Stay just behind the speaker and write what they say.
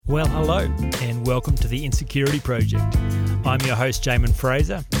Well, hello, and welcome to the Insecurity Project. I'm your host, Jamin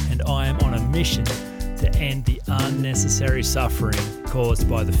Fraser, and I am on a mission to end the unnecessary suffering caused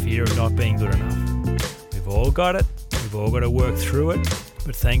by the fear of not being good enough. We've all got it, we've all got to work through it,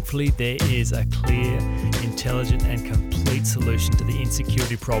 but thankfully there is a clear, intelligent, and complete solution to the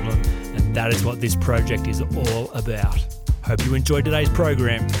insecurity problem, and that is what this project is all about. Hope you enjoyed today's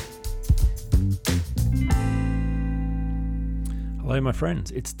program. Hello, my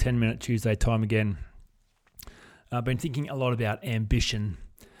friends. It's 10-minute Tuesday time again. I've been thinking a lot about ambition.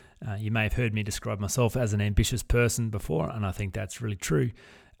 You may have heard me describe myself as an ambitious person before, and I think that's really true.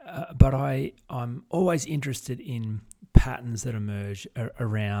 But I'm always interested in patterns that emerge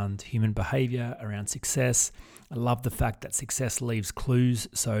around human behavior, around success. I love the fact that success leaves clues.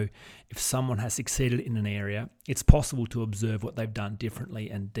 So if someone has succeeded in an area, it's possible to observe what they've done differently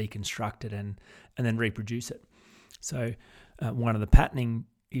and deconstruct it and then reproduce it. So one of the patterning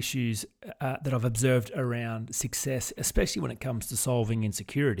issues that I've observed around success, especially when it comes to solving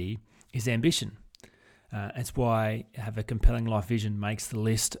insecurity, is ambition. It's why Have a Compelling Life Vision makes the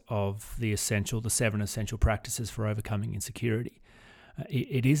list of the 7 essential practices for overcoming insecurity.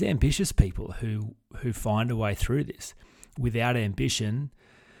 It is ambitious people who find a way through this. Without ambition,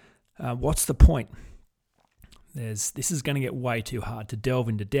 what's the point? This is going to get way too hard to delve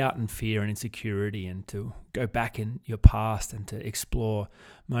into doubt and fear and insecurity and to go back in your past and to explore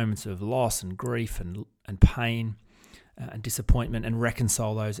moments of loss and grief and pain and disappointment and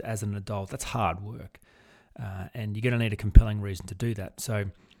reconcile those as an adult. That's hard work. And you're going to need a compelling reason to do that. So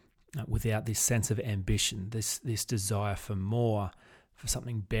without this sense of ambition, this desire for more, for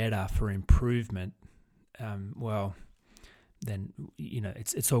something better, for improvement, then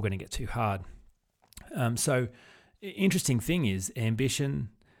it's all going to get too hard. So interesting thing is ambition.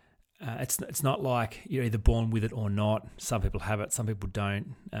 It's not like you're either born with it or not. Some people have it, some people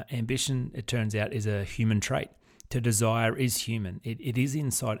don't. Ambition, it turns out, is a human trait. To desire is human. It is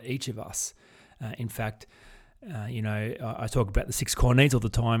inside each of us. In fact, I talk about the 6 core needs all the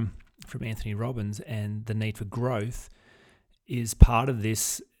time from Anthony Robbins, and the need for growth is part of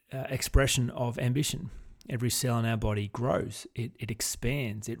this expression of ambition. Every cell in our body grows. It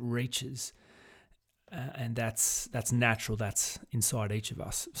expands. It reaches. And that's natural. That's inside each of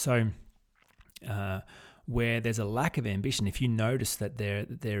us. So where there's a lack of ambition, if you notice that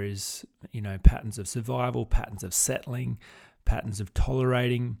there is patterns of survival, patterns of settling, patterns of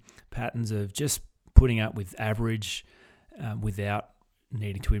tolerating, patterns of just putting up with average without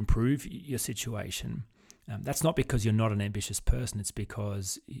needing to improve your situation, that's not because you're not an ambitious person. It's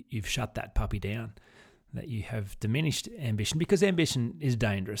because you've shut that puppy down, that you have diminished ambition, because ambition is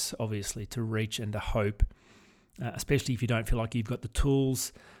dangerous, obviously, to reach and to hope, especially if you don't feel like you've got the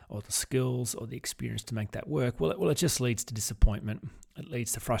tools or the skills or the experience to make that work. Well, it just leads to disappointment. It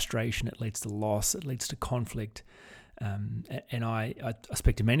leads to frustration. It leads to loss. It leads to conflict. And I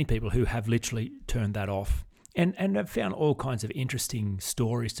speak to many people who have literally turned that off and have found all kinds of interesting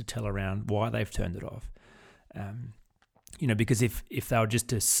stories to tell around why they've turned it off. Because if they were just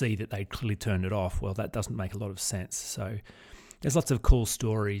to see that they clearly turned it off, well, that doesn't make a lot of sense. So there's lots of cool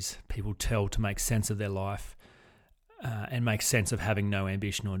stories people tell to make sense of their life and make sense of having no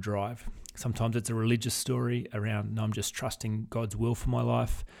ambition or drive. Sometimes it's a religious story around, no, I'm just trusting God's will for my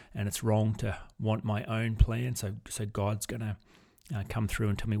life, and it's wrong to want my own plan. So God's going to come through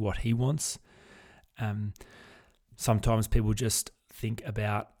and tell me what he wants. Sometimes people just think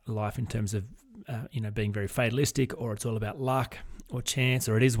about life in terms of being very fatalistic, or it's all about luck or chance,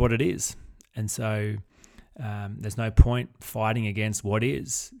 or it is what it is. And so there's no point fighting against what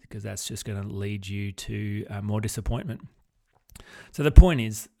is, because that's just going to lead you to more disappointment. So the point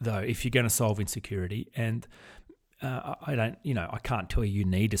is, though, if you're going to solve insecurity, and I can't tell you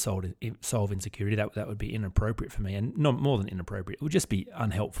need to solve insecurity. That would be inappropriate for me, and not more than inappropriate. It would just be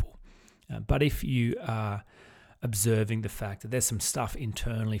unhelpful. But if you are observing the fact that there's some stuff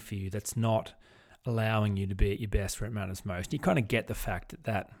internally for you that's not allowing you to be at your best where it matters most, you kind of get the fact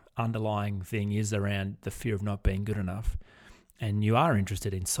that underlying thing is around the fear of not being good enough, and you are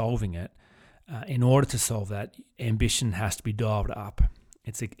interested in solving it. In order to solve that, ambition has to be dialed up.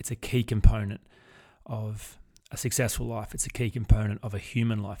 It's a key component of a successful life. It's a key component of a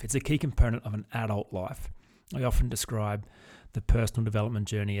human life. It's a key component of an adult life. I often describe the personal development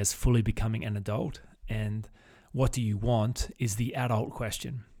journey as fully becoming an adult, and what do you want is the adult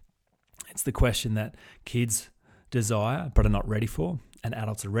question. It's the question that kids desire but are not ready for, and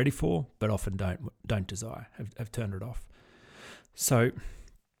adults are ready for but often don't desire, have turned it off. So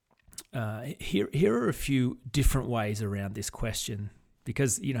here are a few different ways around this question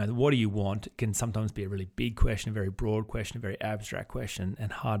Because, what do you want can sometimes be a really big question, a very broad question, a very abstract question,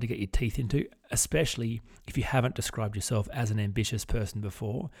 and hard to get your teeth into, especially if you haven't described yourself as an ambitious person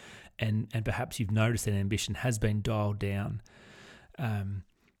before, and perhaps you've noticed that ambition has been dialed down.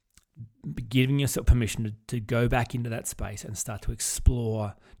 Giving yourself permission to go back into that space and start to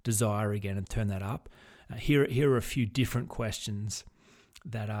explore desire again and turn that up. Here are a few different questions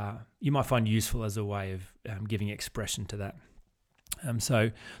that you might find useful as a way of giving expression to that.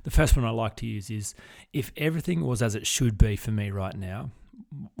 So the first one I like to use is, if everything was as it should be for me right now,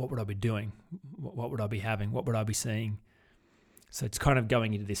 what would I be doing? What would I be having? What would I be seeing? So it's kind of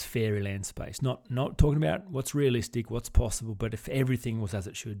going into this fairyland space, not talking about what's realistic, what's possible, but if everything was as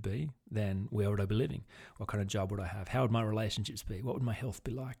it should be, then where would I be living? What kind of job would I have? How would my relationships be? What would my health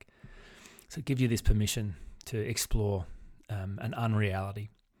be like? So it gives you this permission to explore an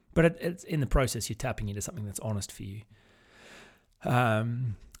unreality. But it's in the process, you're tapping into something that's honest for you. How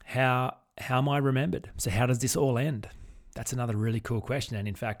am I remembered? So how does this all end? That's another really cool question. And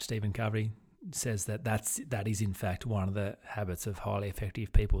in fact, Stephen Covey says that is in fact one of the habits of highly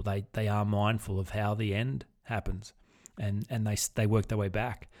effective people. They are mindful of how the end happens, and they work their way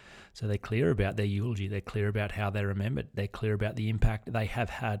back. So they're clear about their eulogy. They're clear about how they're remembered. They're clear about the impact they have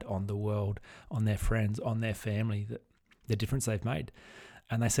had on the world, on their friends, on their family, the difference they've made,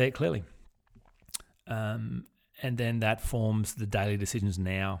 and they say it clearly. And then that forms the daily decisions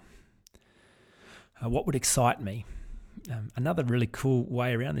now. What would excite me? Another really cool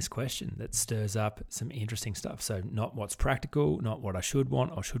way around this question that stirs up some interesting stuff. So not what's practical, not what I should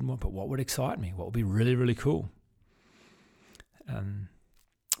want or shouldn't want, but what would excite me? What would be really, really cool?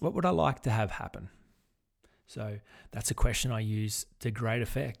 What would I like to have happen? So that's a question I use to great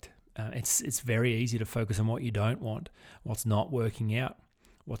effect. It's very easy to focus on what you don't want, what's not working out,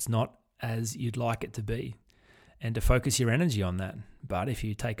 what's not as you'd like it to be, and to focus your energy on that. But if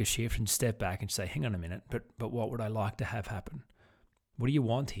you take a shift and step back and say, hang on a minute, but what would I like to have happen? What do you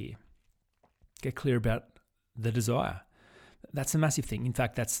want here? Get clear about the desire. That's a massive thing. In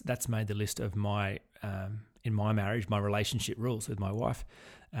fact, that's made the list of my in my marriage, my relationship rules with my wife.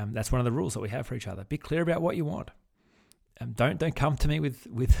 That's one of the rules that we have for each other. Be clear about what you want. Don't come to me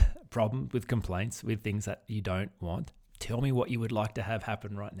with problems, with complaints, with things that you don't want. Tell me what you would like to have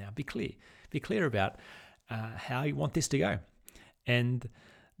happen right now. Be clear. Be clear about how you want this to go. And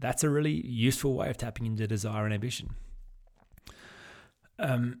that's a really useful way of tapping into desire and ambition.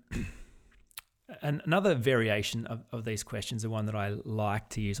 And another variation of these questions, the one that I like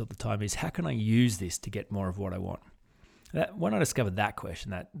to use all the time, is how can I use this to get more of what I want? When I discovered that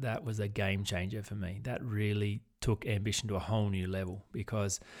question, that was a game changer for me. That really took ambition to a whole new level,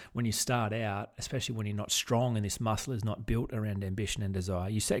 because when you start out, especially when you're not strong and this muscle is not built around ambition and desire,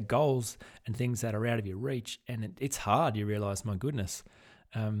 you set goals and things that are out of your reach, and it's hard. You realize, my goodness,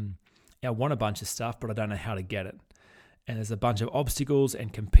 I want a bunch of stuff, but I don't know how to get it. And there's a bunch of obstacles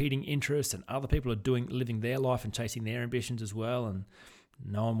and competing interests, and other people are living their life and chasing their ambitions as well, and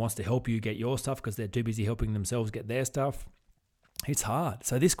no one wants to help you get your stuff because they're too busy helping themselves get their stuff. It's hard.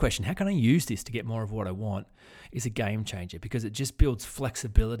 So this question, how can I use this to get more of what I want, is a game changer, because it just builds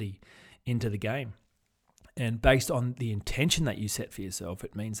flexibility into the game. And based on the intention that you set for yourself,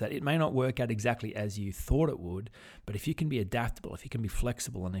 it means that it may not work out exactly as you thought it would, but if you can be adaptable, if you can be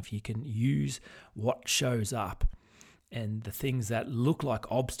flexible, and if you can use what shows up and the things that look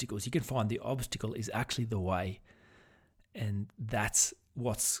like obstacles, you can find the obstacle is actually the way. And that's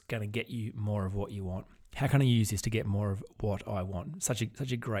what's going to get you more of what you want. How can I use this to get more of what I want? Such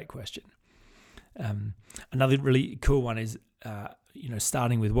a great question. Another really cool one is,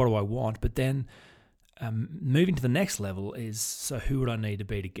 starting with what do I want, but then moving to the next level is, so who would I need to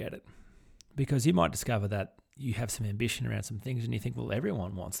be to get it? Because you might discover that you have some ambition around some things and you think, well,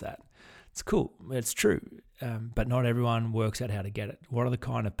 everyone wants that. It's cool. It's true. But not everyone works out how to get it. What are the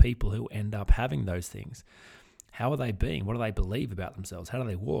kind of people who end up having those things? How are they being? What do they believe about themselves? How do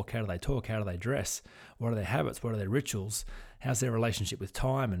they walk? How do they talk? How do they dress? What are their habits? What are their rituals? How's their relationship with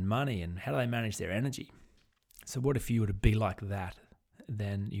time and money? And how do they manage their energy? So what if you were to be like that?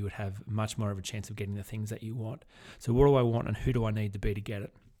 Then you would have much more of a chance of getting the things that you want. So what do I want, and who do I need to be to get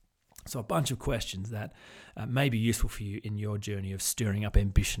it? So a bunch of questions that may be useful for you in your journey of stirring up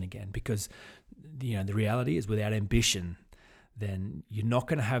ambition again, because the reality is, without ambition, then you're not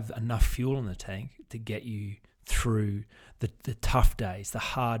going to have enough fuel in the tank to get you through the tough days, the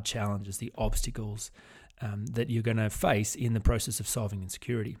hard challenges, the obstacles that you're going to face in the process of solving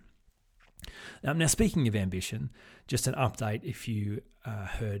insecurity. Now, speaking of ambition, just an update if you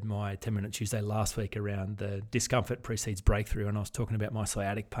heard my 10-Minute Tuesday last week around the discomfort precedes breakthrough, and I was talking about my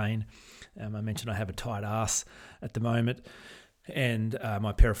sciatic pain. I mentioned I have a tight ass at the moment. And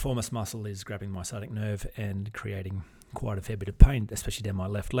my piriformis muscle is grabbing my sciatic nerve and creating quite a fair bit of pain, especially down my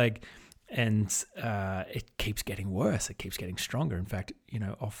left leg. And it keeps getting worse. It keeps getting stronger. In fact,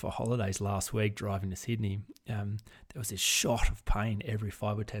 off for holidays last week, driving to Sydney, there was this shot of pain every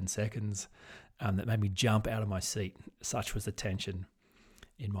 5 or 10 seconds that made me jump out of my seat. Such was the tension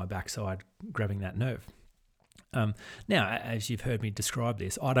in my backside grabbing that nerve. Now, as you've heard me describe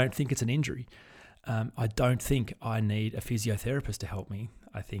this, I don't think it's an injury. I don't think I need a physiotherapist to help me.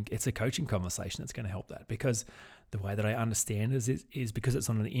 I think it's a coaching conversation that's going to help that, because the way that I understand is because it's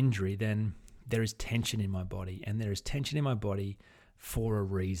not an injury, then there is tension in my body, and there is tension in my body for a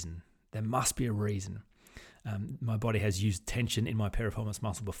reason. There must be a reason. My body has used tension in my piriformis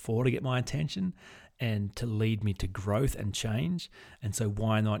muscle before to get my attention and to lead me to growth and change, and so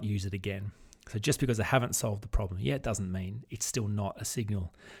why not use it again? So just because I haven't solved the problem yet doesn't mean it's still not a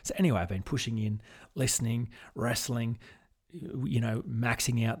signal. So anyway, I've been pushing in, listening, wrestling,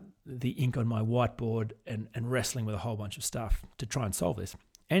 maxing out the ink on my whiteboard and wrestling with a whole bunch of stuff to try and solve this.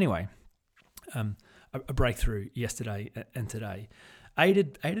 Anyway, a breakthrough yesterday and today,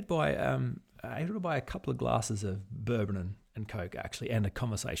 aided by a couple of glasses of bourbon and Coke, actually, and a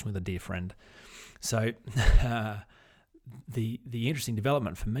conversation with a dear friend. So the interesting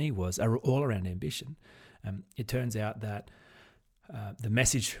development for me was all around ambition. It turns out that the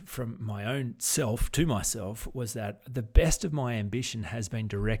message from my own self to myself was that the best of my ambition has been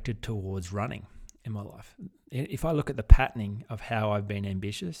directed towards running in my life. If I look at the patterning of how I've been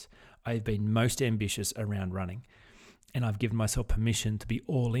ambitious, I've been most ambitious around running. And I've given myself permission to be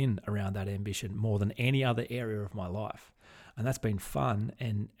all in around that ambition more than any other area of my life. And that's been fun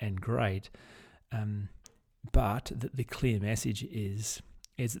and great. But the clear message is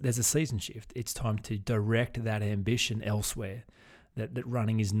there's a season shift. It's time to direct that ambition elsewhere. That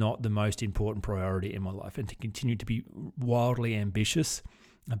running is not the most important priority in my life, and to continue to be wildly ambitious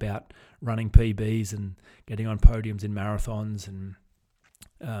about running PBs and getting on podiums in marathons and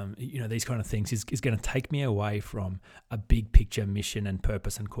these kind of things is going to take me away from a big picture mission and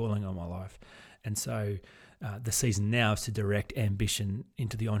purpose and calling on my life. And so the season now is to direct ambition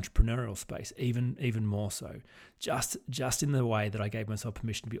into the entrepreneurial space, even more so. Just in the way that I gave myself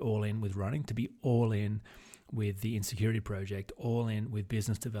permission to be all in with running, to be all in with the Insecurity Project, all in with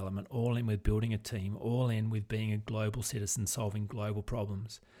business development, all in with building a team, all in with being a global citizen, solving global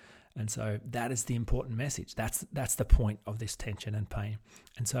problems. And so that is the important message. That's the point of this tension and pain.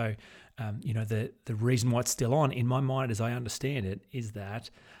 And so, the reason why it's still on in my mind, as I understand it, is that,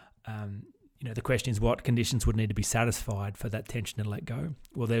 the question is what conditions would need to be satisfied for that tension to let go.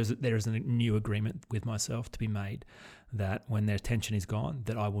 Well, there is a new agreement with myself to be made that when their tension is gone,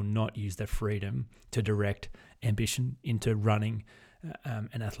 that I will not use that freedom to direct ambition into running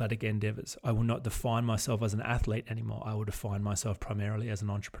and athletic endeavors. I will not define myself as an athlete anymore. I will define myself primarily as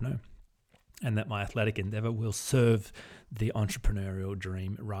an entrepreneur, and that my athletic endeavor will serve the entrepreneurial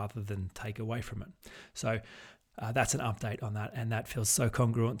dream rather than take away from it. So that's an update on that, and that feels so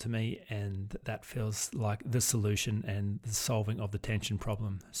congruent to me, and that feels like the solution and the solving of the tension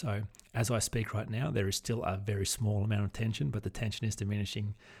problem. So as I speak right now, there is still a very small amount of tension, but the tension is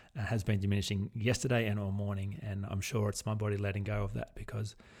diminishing, has been diminishing yesterday and all morning, and I'm sure it's my body letting go of that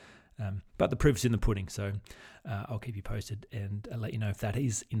because, but the proof's in the pudding. So I'll keep you posted and I'll let you know if that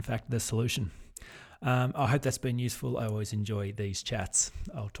is in fact the solution. I hope that's been useful. I always enjoy these chats.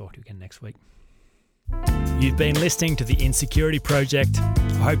 I'll talk to you again next week. You've been listening to the Insecurity Project.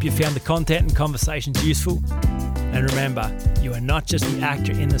 I hope you found the content and conversations useful. And remember, you are not just the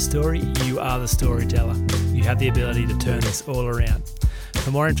actor in the story, you are the storyteller. You have the ability to turn this all around.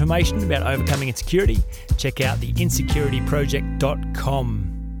 For more information about overcoming insecurity, check out theinsecurityproject.com.